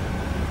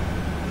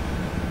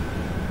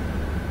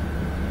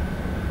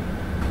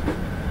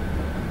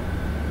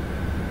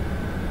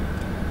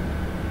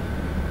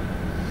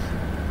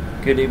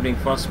 Good evening,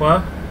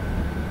 Francois.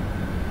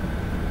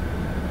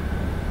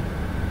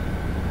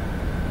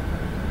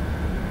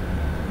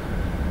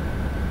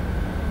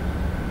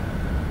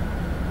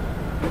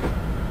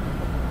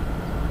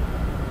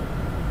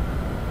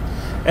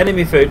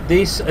 Enemy Food,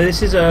 this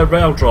is a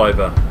rail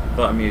driver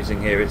that I'm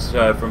using here. It's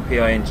from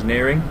PI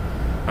Engineering.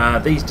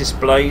 These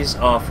displays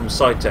are from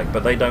Cytec,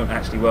 but they don't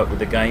actually work with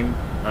the game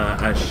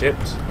as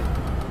shipped.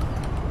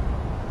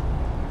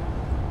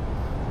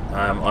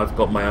 I've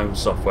got my own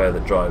software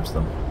that drives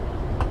them.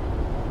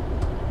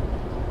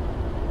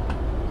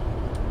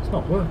 It's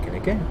not working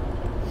again.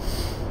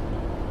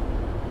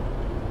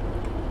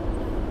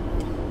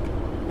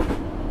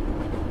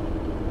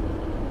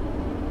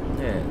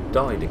 Yeah, it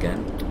died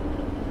again.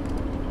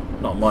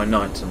 Not my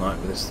night tonight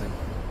with this thing.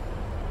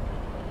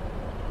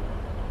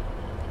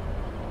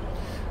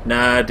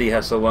 Nah,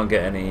 D-Hassel won't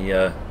get any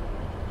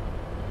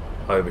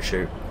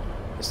overshoot.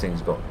 This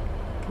thing's got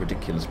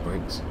ridiculous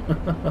brakes.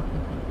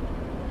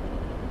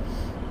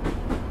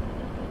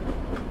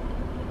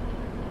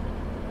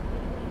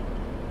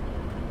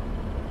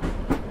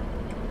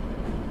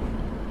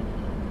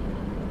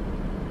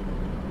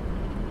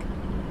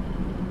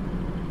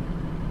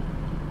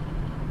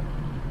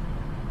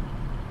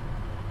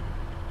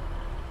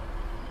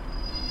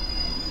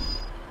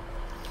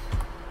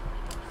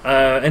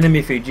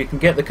 Enemy Feed, you can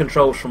get the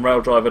controls from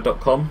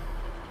raildriver.com,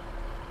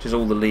 which is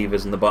all the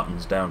levers and the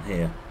buttons down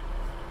here.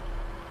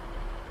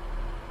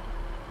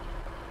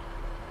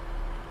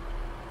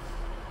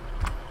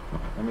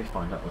 Right, let me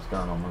find out what's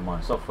going on with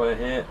my software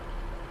here.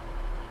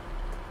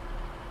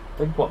 I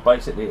think what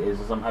basically it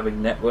is I'm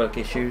having network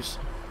issues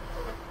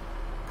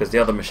because the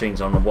other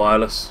machine's on the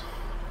wireless,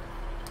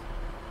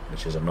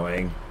 which is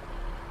annoying.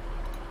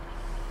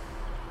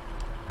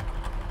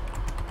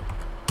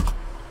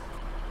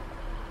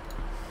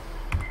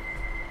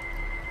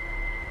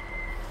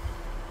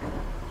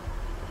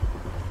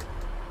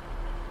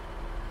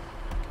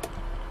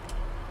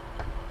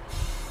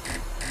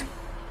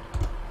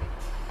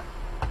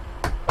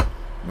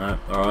 No,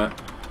 alright.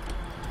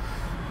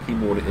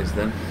 Keyboard it is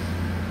then.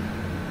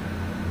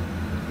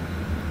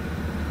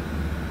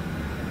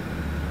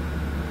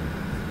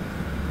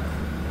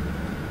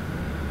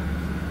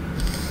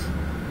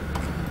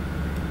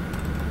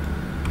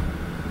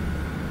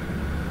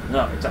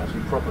 No, it's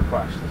a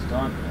crash this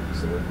time.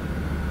 Excellent.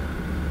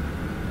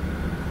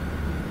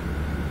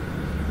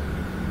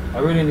 I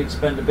really need to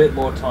spend a bit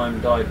more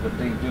time doing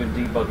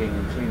debugging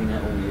and cleaning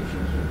out all the issues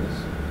with this.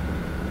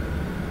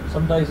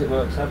 Some days it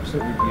works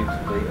absolutely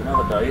beautifully, and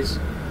other days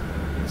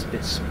it's a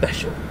bit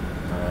special.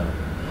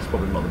 It's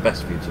probably not the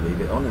best for you to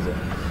leave it on, is it?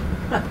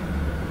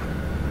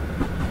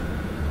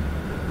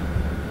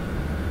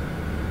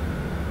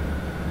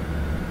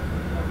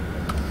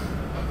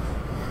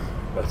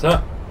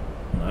 Better?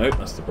 No,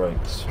 that's the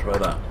brakes. Try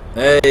that.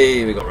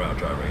 Hey, we got rail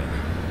driver again.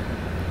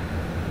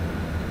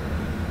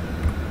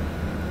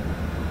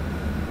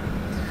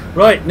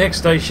 Right, next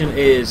station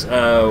is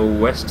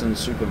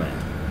Weston-super-Mare.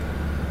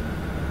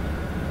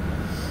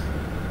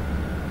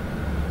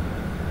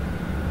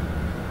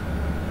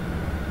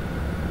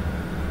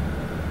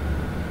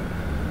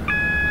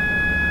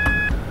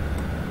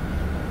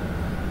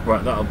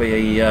 Right, that'll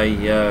be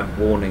a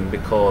warning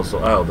because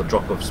the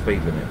drop of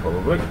speed limit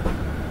probably.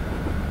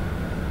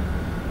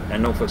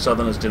 And Norfolk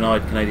Southern has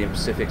denied Canadian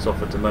Pacific's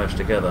offer to merge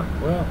together.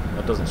 Well,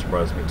 that doesn't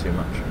surprise me too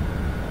much.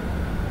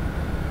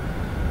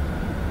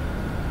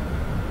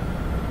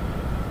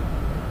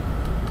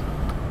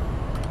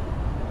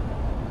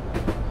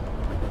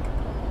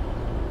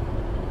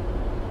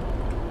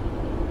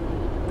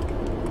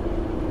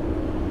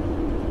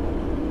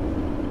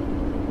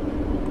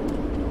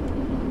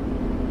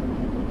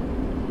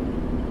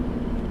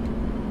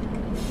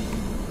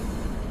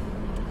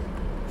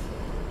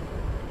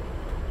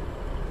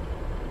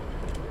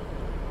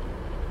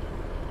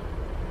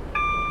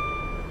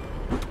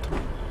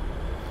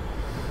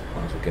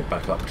 Get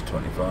back up to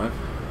 25.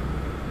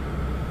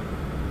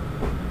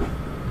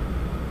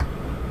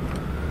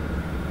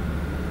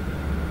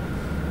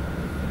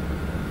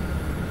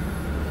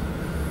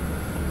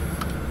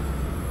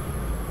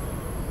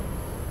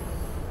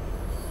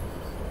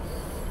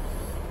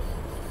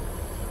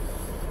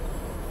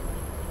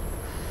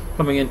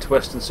 Coming into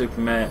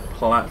Weston-super-Mare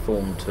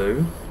platform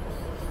 2.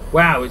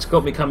 Wow, it's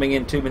got me coming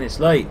in 2 minutes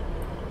late.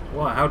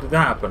 Wow, how did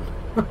that happen?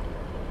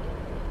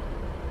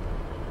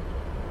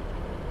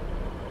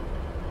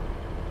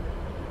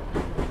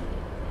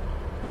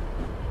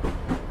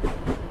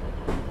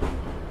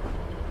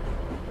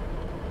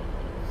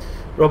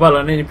 Rob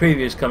Allen, any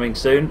previews coming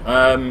soon?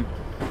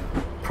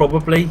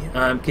 Probably.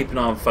 Keep an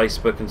eye on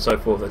Facebook and so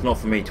forth. It's not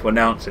for me to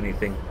announce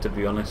anything, to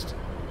be honest.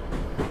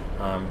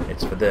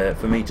 It's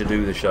for me to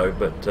do the show,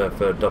 but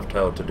for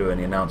Dovetail to do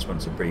any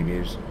announcements and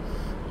previews.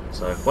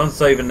 So once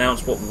they've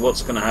announced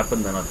what's going to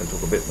happen, then I can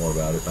talk a bit more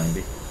about it,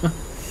 maybe.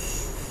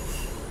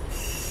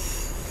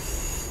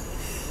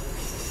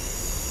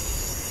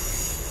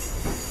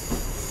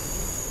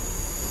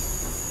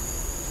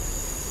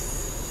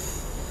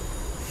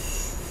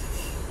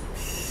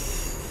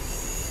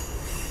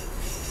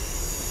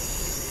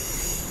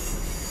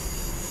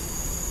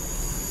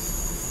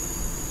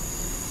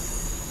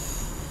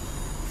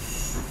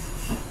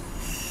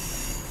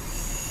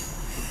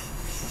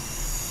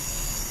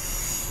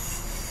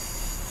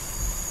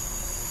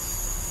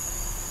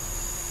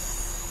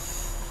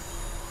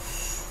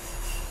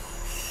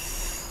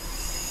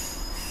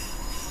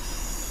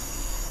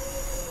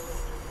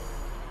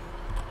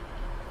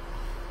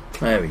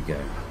 There we go.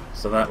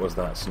 So that was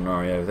that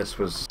scenario. This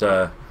was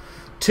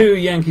 2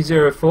 Yankee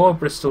 04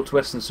 Bristol to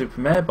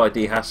Weston-super-Mare by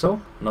D.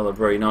 Hassel. Another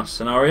very nice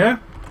scenario.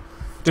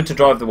 Good to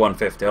drive the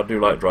 150. I do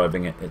like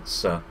driving it.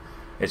 It's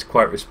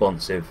quite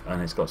responsive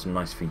and it's got some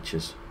nice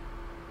features.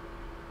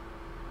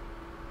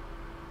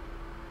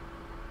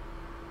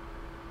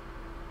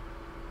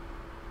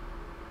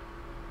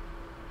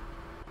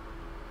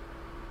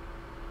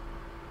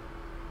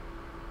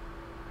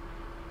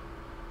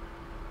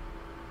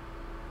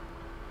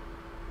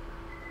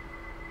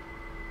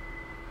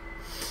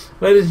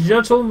 Ladies and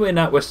gentlemen, we're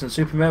now at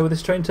Weston-super-Mare where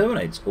this train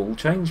terminates. All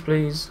change,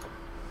 please.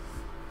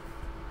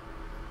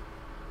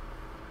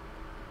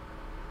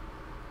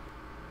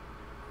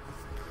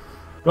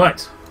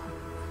 Right.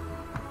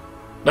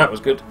 That was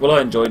good. Well,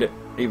 I enjoyed it,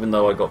 even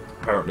though I got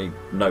apparently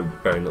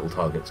very little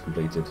targets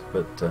completed.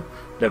 But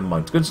never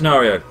mind. Good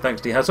scenario.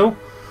 Thanks, D. Hassel.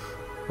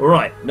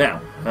 Alright, now.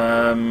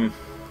 Let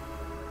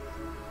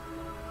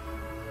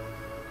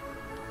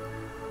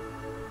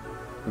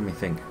me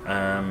think.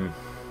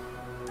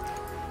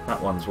 That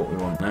one's what we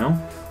want now.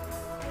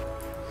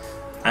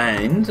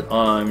 And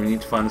I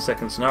need to find the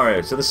second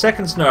scenario. So the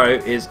second scenario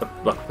is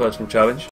like a personal challenge.